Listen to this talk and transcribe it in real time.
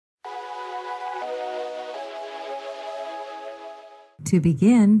To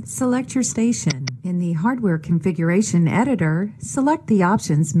begin, select your station. In the Hardware Configuration Editor, select the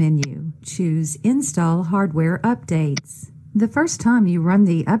Options menu. Choose Install Hardware Updates. The first time you run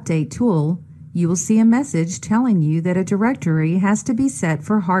the Update tool, you will see a message telling you that a directory has to be set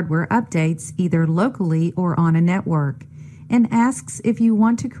for hardware updates either locally or on a network, and asks if you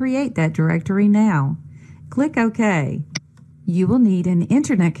want to create that directory now. Click OK. You will need an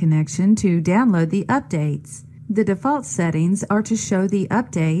internet connection to download the updates. The default settings are to show the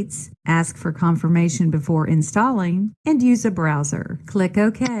updates, ask for confirmation before installing, and use a browser. Click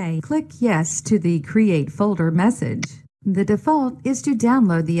OK. Click Yes to the Create Folder message. The default is to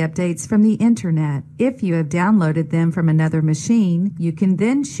download the updates from the internet. If you have downloaded them from another machine, you can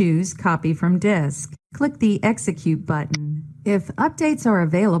then choose Copy from Disk. Click the Execute button. If updates are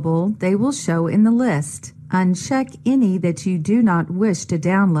available, they will show in the list. Uncheck any that you do not wish to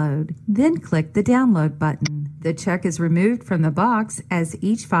download, then click the Download button. The check is removed from the box as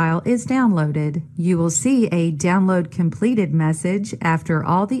each file is downloaded. You will see a Download Completed message after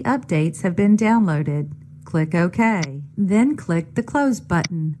all the updates have been downloaded. Click OK. Then click the Close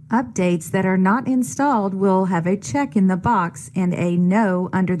button. Updates that are not installed will have a check in the box and a No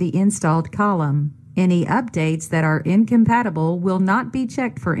under the Installed column. Any updates that are incompatible will not be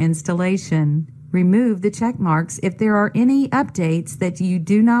checked for installation. Remove the check marks if there are any updates that you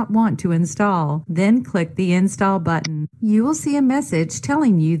do not want to install. Then click the Install button. You will see a message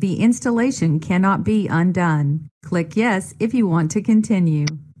telling you the installation cannot be undone. Click Yes if you want to continue.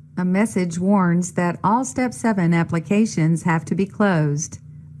 A message warns that all Step 7 applications have to be closed.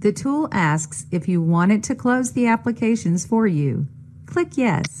 The tool asks if you want it to close the applications for you. Click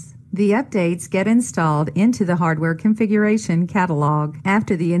Yes. The updates get installed into the Hardware Configuration Catalog.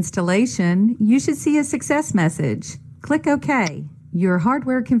 After the installation, you should see a success message. Click OK. Your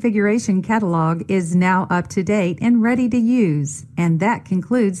Hardware Configuration Catalog is now up to date and ready to use. And that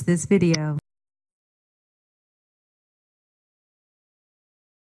concludes this video.